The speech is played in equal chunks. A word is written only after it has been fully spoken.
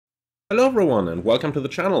Hello everyone and welcome to the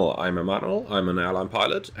channel. I'm Emmanuel, I'm an airline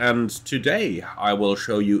pilot, and today I will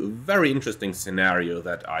show you a very interesting scenario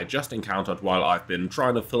that I just encountered while I've been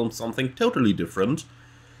trying to film something totally different.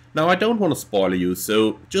 Now I don't want to spoil you,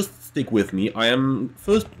 so just stick with me. I am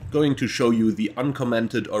first going to show you the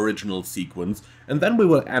uncommented original sequence, and then we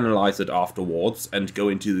will analyze it afterwards and go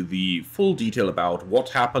into the full detail about what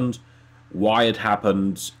happened, why it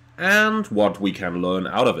happened, and what we can learn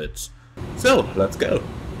out of it. So, let's go!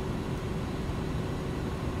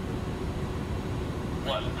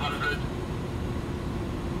 100,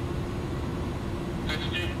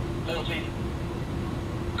 50, 40,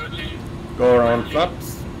 30, Go around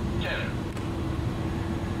flaps. 10.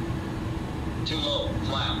 Too low,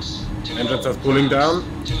 flaps. Too Engines low, are cooling flaps.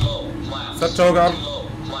 down. Too low, flaps. Set toga. Too low,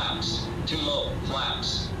 flaps. Too low,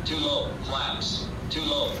 flaps. Too low, flaps. Too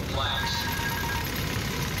low, flaps.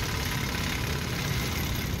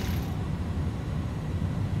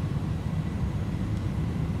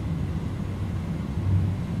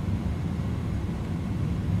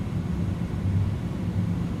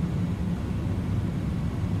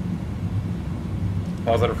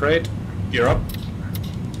 Pause at freight. Gear up.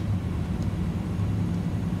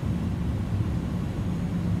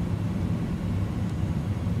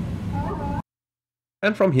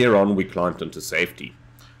 And from here on we climbed into safety.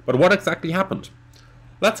 But what exactly happened?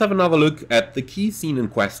 Let's have another look at the key scene in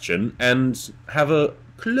question and have a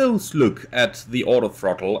close look at the auto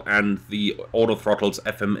throttle and the auto throttle's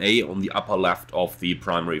FMA on the upper left of the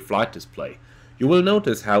primary flight display. You will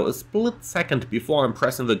notice how a split second before I'm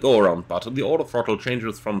pressing the go around button, the auto throttle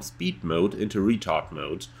changes from speed mode into retard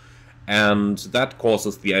mode, and that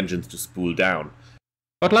causes the engines to spool down.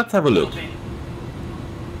 But let's have a look. 40,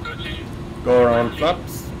 30, Go around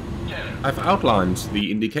flaps. 10. I've outlined the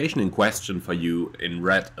indication in question for you in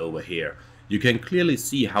red over here. You can clearly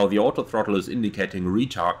see how the auto throttle is indicating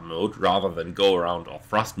retard mode rather than go around or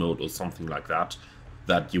thrust mode or something like that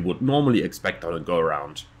you would normally expect on a go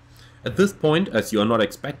around. At this point, as you are not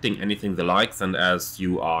expecting anything the likes and as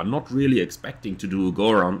you are not really expecting to do a go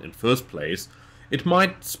around in first place, it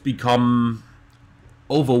might become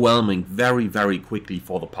overwhelming very quickly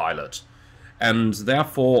for the pilot. And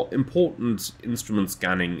therefore important instrument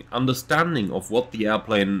scanning, understanding of what the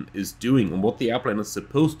airplane is doing and what the airplane is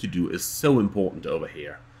supposed to do is so important over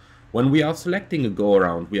here. When we are selecting a go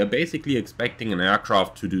around, we are basically expecting an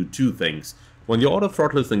aircraft to do two things. When the auto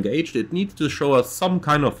throttle is engaged, it needs to show us some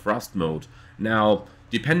kind of thrust mode. Now,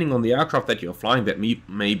 depending on the aircraft that you're flying, that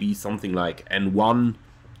may be something like N1,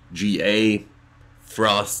 GA,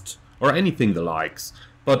 thrust, or anything the likes.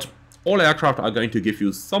 But all aircraft are going to give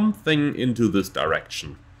you something into this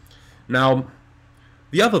direction. Now,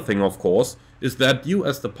 the other thing, of course, is that you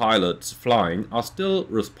as the pilot flying are still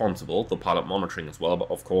responsible, the pilot monitoring as well,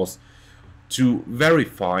 but of course, to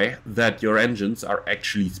verify that your engines are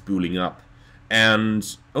actually spooling up.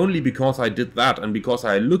 And only because I did that and because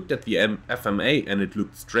I looked at the FMA and it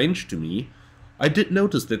looked strange to me, I did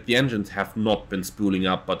notice that the engines have not been spooling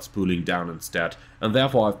up but spooling down instead, and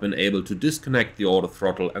therefore I've been able to disconnect the auto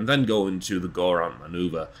throttle and then go into the go-around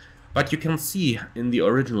maneuver. But you can see in the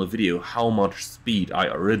original video how much speed I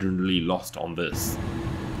originally lost on this.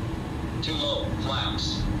 Too low,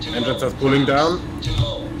 flaps. Too Engines low, are spooling flaps. down. Too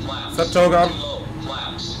low, flaps. Set toga. Too low,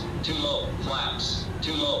 flaps. Too low, flaps.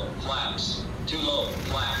 Too low, flaps. Too low,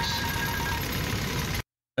 flaps.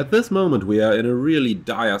 At this moment we are in a really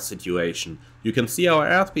dire situation. You can see our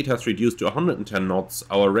airspeed has reduced to 110 knots,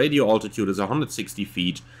 our radio altitude is 160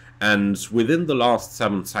 feet, and within the last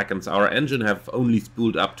 7 seconds our engine have only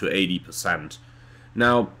spooled up to 80%.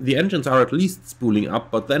 Now, the engines are at least spooling up,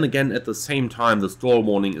 but then again at the same time the stall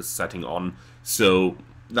warning is setting on, so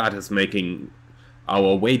that is making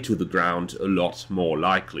our way to the ground a lot more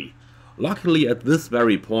likely. Luckily at this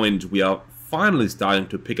very point we are finally starting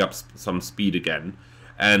to pick up some speed again,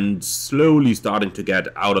 and slowly starting to get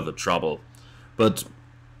out of the trouble. But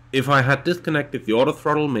if I had disconnected the auto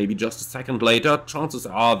throttle maybe just a second later, chances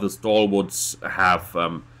are the stall would have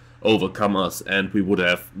overcome us and we would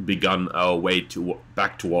have begun our way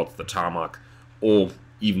back towards the tarmac, or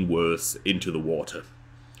even worse, into the water.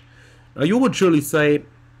 Now you would surely say,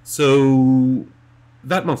 so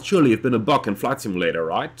that must surely have been a bug in Flight Simulator,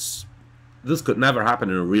 right? This could never happen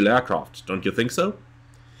in a real aircraft, don't you think so?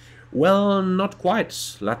 Well, not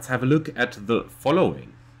quite. Let's have a look at the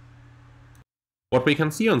following. What we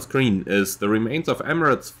can see on screen is the remains of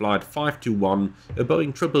Emirates Flight 521, a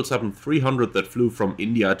Boeing 777-300 that flew from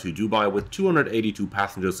India to Dubai with 282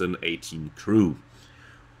 passengers and 18 crew.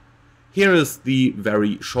 Here is the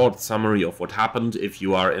very short summary of what happened. If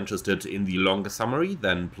you are interested in the longer summary,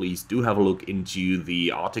 then please do have a look into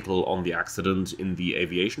the article on the accident in the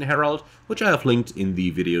Aviation Herald, which I have linked in the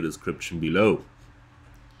video description below.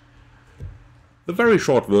 The very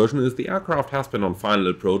short version is the aircraft has been on final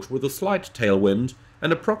approach with a slight tailwind,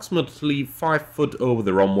 and approximately 5 foot over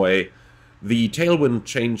the runway, the tailwind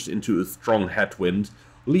changed into a strong headwind,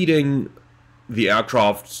 leading the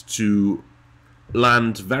aircraft to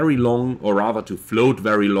land very long, or rather to float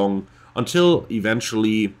very long, until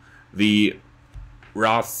eventually the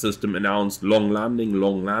RAS system announced long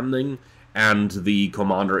landing, and the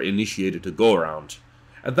commander initiated a go-around.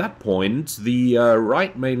 At that point, the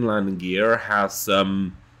right main landing gear has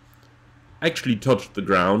actually touched the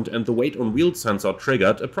ground, and the weight on wheel sensor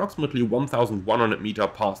triggered approximately 1,100 meters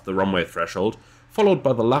past the runway threshold, followed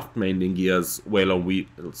by the left main gear's wheel on wheel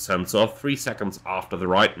sensor 3 seconds after the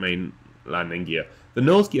right main landing gear. The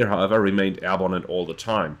nose gear, however, remained airborne at all the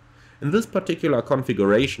time. In this particular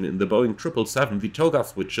configuration in the Boeing 777, the TOGA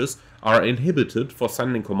switches are inhibited for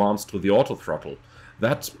sending commands to the autothrottle.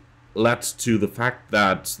 That led to the fact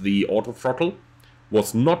that the autothrottle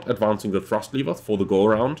was not advancing the thrust levers for the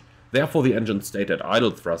go-around, therefore the engine stayed at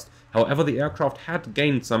idle thrust. However, the aircraft had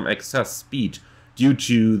gained some excess speed due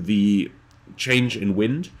to the change in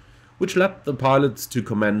wind, which led the pilots to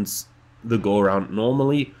commence the go-around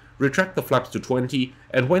normally, retract the flaps to 20,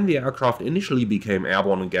 and when the aircraft initially became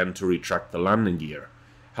airborne again, to retract the landing gear.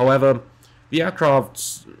 However, the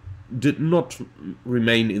aircraft did not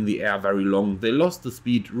remain in the air very long. They lost the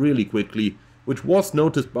speed really quickly, which was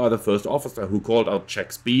noticed by the first officer, who called out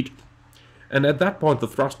check speed, and at that point the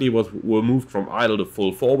thrust levers were moved from idle to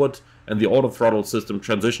full forward, and the autothrottle system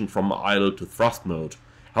transitioned from idle to thrust mode.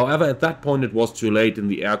 However, at that point it was too late, and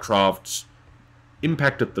the aircraft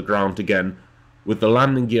impacted the ground again, with the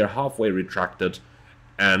landing gear halfway retracted,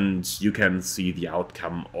 and you can see the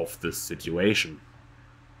outcome of this situation.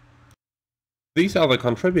 These are the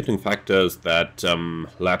contributing factors that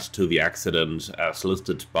led to the accident as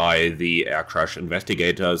listed by the air crash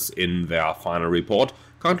investigators in their final report,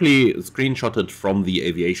 currently screenshotted from the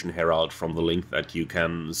Aviation Herald from the link that you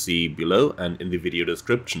can see below and in the video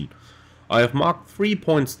description. I have marked 3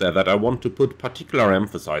 points there that I want to put particular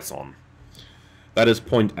emphasis on. That is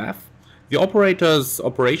point F. The operator's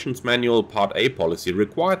Operations Manual Part A policy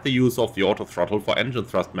required the use of the autothrottle for engine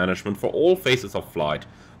thrust management for all phases of flight.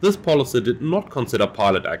 This policy did not consider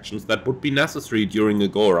pilot actions that would be necessary during a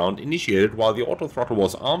go-around initiated while the autothrottle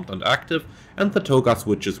was armed and active and the TOGA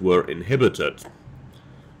switches were inhibited.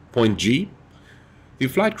 Point G. The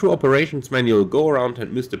Flight Crew Operations Manual Go-Around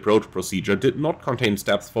and Missed Approach procedure did not contain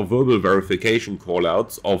steps for verbal verification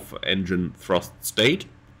callouts of engine thrust state.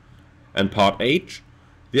 And Part H.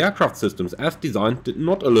 The aircraft systems as designed did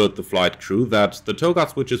not alert the flight crew that the TOGA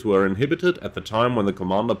switches were inhibited at the time when the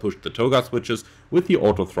commander pushed the TOGA switches with the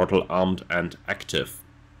autothrottle armed and active.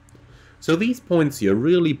 So these points here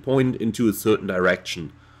really point into a certain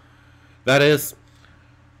direction. That is,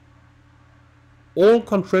 all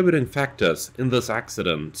contributing factors in this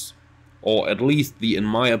accident, or at least the, in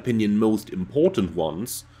my opinion, most important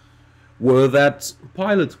ones, were that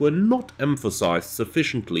pilots were not emphasized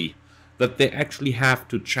sufficiently that they actually have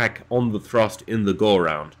to check on the thrust in the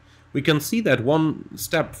go-around. We can see that one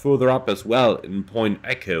step further up as well in point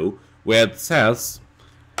Echo, where it says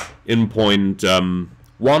in point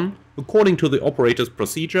 1, according to the operator's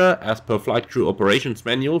procedure, as per Flight Crew Operations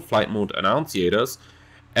Manual, Flight Mode Annunciators,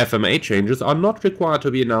 FMA changes are not required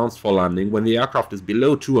to be announced for landing when the aircraft is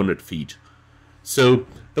below 200 feet. So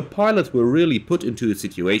the pilots were really put into a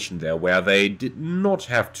situation there where they did not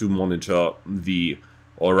have to monitor the,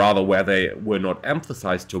 or rather where they were not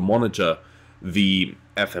emphasized to monitor the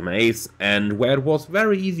FMAs, and where it was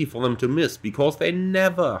very easy for them to miss because they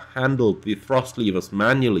never handled the thrust levers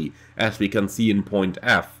manually, as we can see in point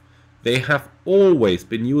F. They have always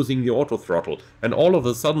been using the autothrottle, and all of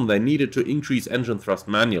a sudden they needed to increase engine thrust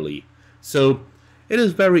manually. So it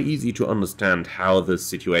is very easy to understand how this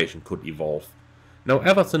situation could evolve. Now,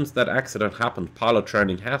 ever since that accident happened, pilot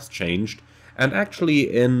training has changed, and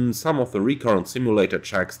actually in some of the recurrent simulator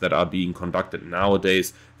checks that are being conducted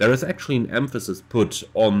nowadays, there is actually an emphasis put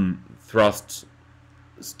on thrust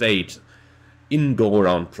state in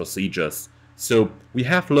go-around procedures. So we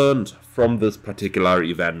have learned from this particular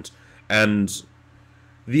event, and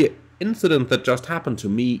the incident that just happened to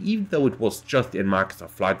me, even though it was just in Microsoft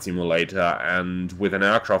Flight Simulator and with an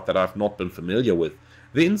aircraft that I've not been familiar with,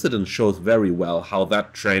 the incident shows very well how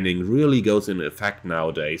that training really goes into effect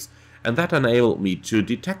nowadays, and that enabled me to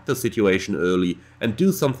detect the situation early and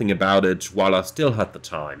do something about it while I still had the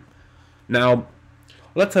time. Now,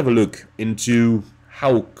 let's have a look into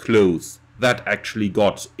how close that actually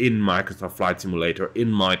got in Microsoft Flight Simulator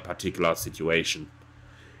in my particular situation.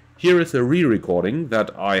 Here is a re-recording that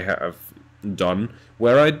I have done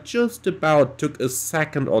where I just about took a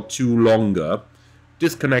second or two longer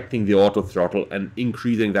disconnecting the auto throttle and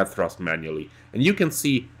increasing that thrust manually, and you can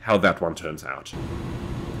see how that one turns out.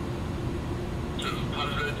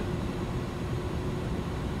 200.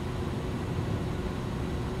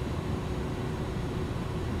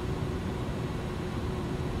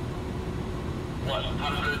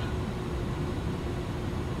 100.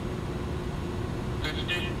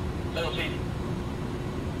 50. 40.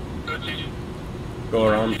 30. Go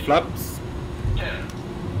around flaps. 10.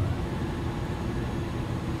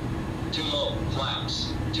 Too low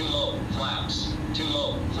flaps. Too low flaps. Too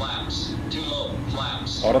low flaps. Too low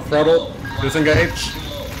flaps. Auto throttle. Disengage. Too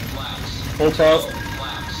low flaps. Full thrust.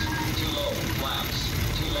 Too low flaps.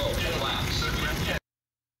 Too low flaps.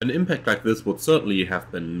 An impact like this would certainly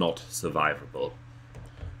have been not survivable.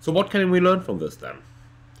 So what can we learn from this then?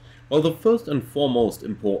 Well, the first and foremost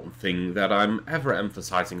important thing that I'm ever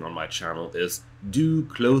emphasizing on my channel is do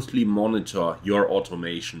closely monitor your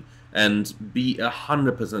automation and be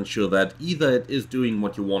 100% sure that either it is doing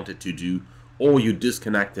what you want it to do or you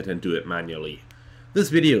disconnect it and do it manually. This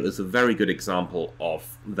video is a very good example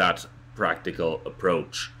of that practical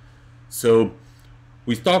approach. So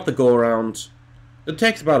we start the go around. It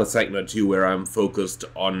takes about a second or two where I'm focused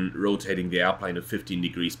on rotating the airplane at 15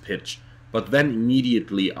 degrees pitch, but then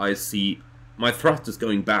immediately I see my thrust is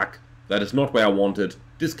going back. That is not where I wanted.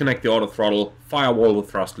 Disconnect the auto throttle, firewall the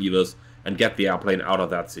thrust levers, and get the airplane out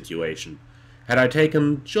of that situation. Had I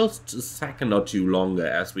taken just a second or two longer,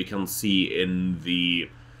 as we can see in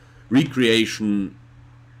the recreation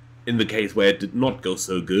in the case where it did not go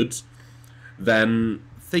so good, then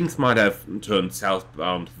things might have turned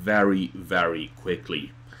southbound very, very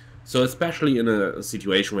quickly. So especially in a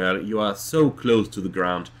situation where you are so close to the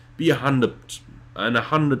ground, be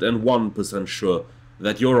 101% sure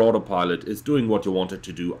that your autopilot is doing what you want it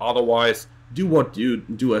to do. Otherwise, do what you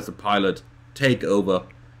do as a pilot, take over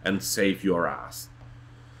and save your ass.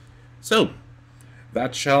 So,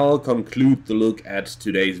 that shall conclude the look at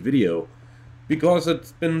today's video. Because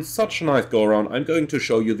it's been such a nice go around, I'm going to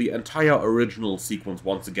show you the entire original sequence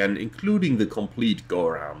once again, including the complete go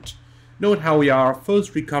around. Note how we are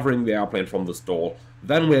first recovering the airplane from the stall,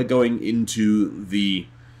 then we're going into the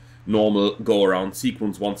normal go around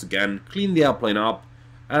sequence once again, clean the airplane up,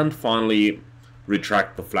 and finally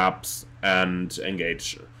retract the flaps and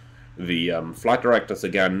engage the flight directors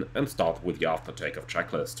again and start with the after takeoff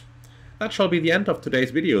checklist. That shall be the end of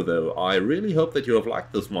today's video though. I really hope that you have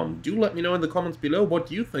liked this one. Do let me know in the comments below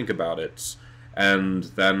what you think about it. And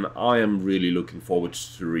then I am really looking forward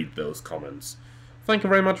to read those comments. Thank you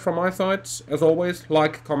very much from my side. As always,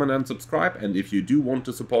 like, comment and subscribe. And if you do want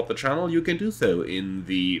to support the channel, you can do so in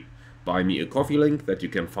the Buy Me a Coffee link that you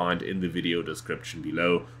can find in the video description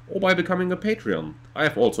below, or by becoming a Patreon. I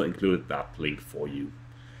have also included that link for you.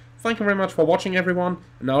 Thank you very much for watching everyone,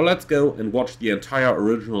 and now let's go and watch the entire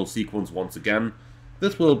original sequence once again.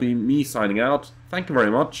 This will be me signing out. Thank you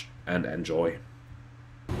very much, and enjoy.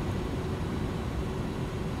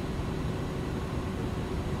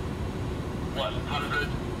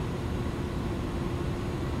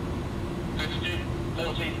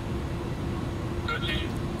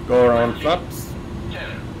 Go around flaps.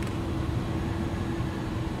 10.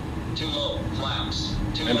 Too low flaps.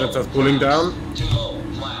 Engine says cooling down. Too low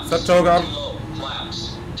flaps. Set toga. Too low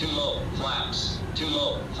flaps. Too low flaps. Too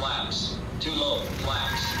low flaps. Too low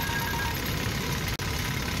flaps.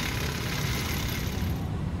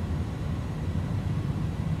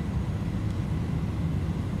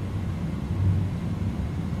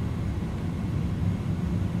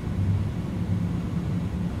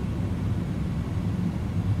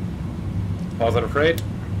 Positive rate.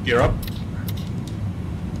 Gear up.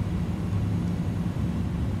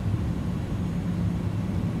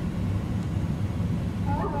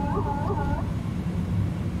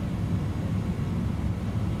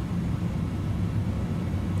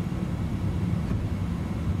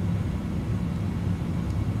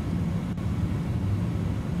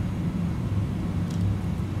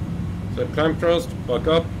 Set climb thrust, buck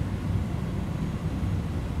up.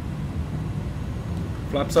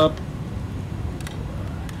 Flaps up.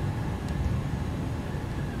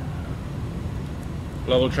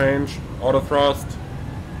 Level change, auto thrust,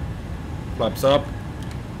 flaps up.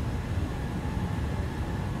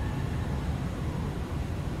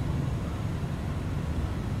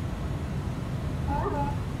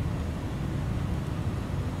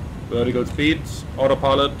 Vertical speed,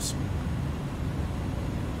 autopilot,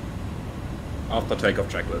 after takeoff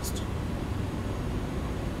checklist.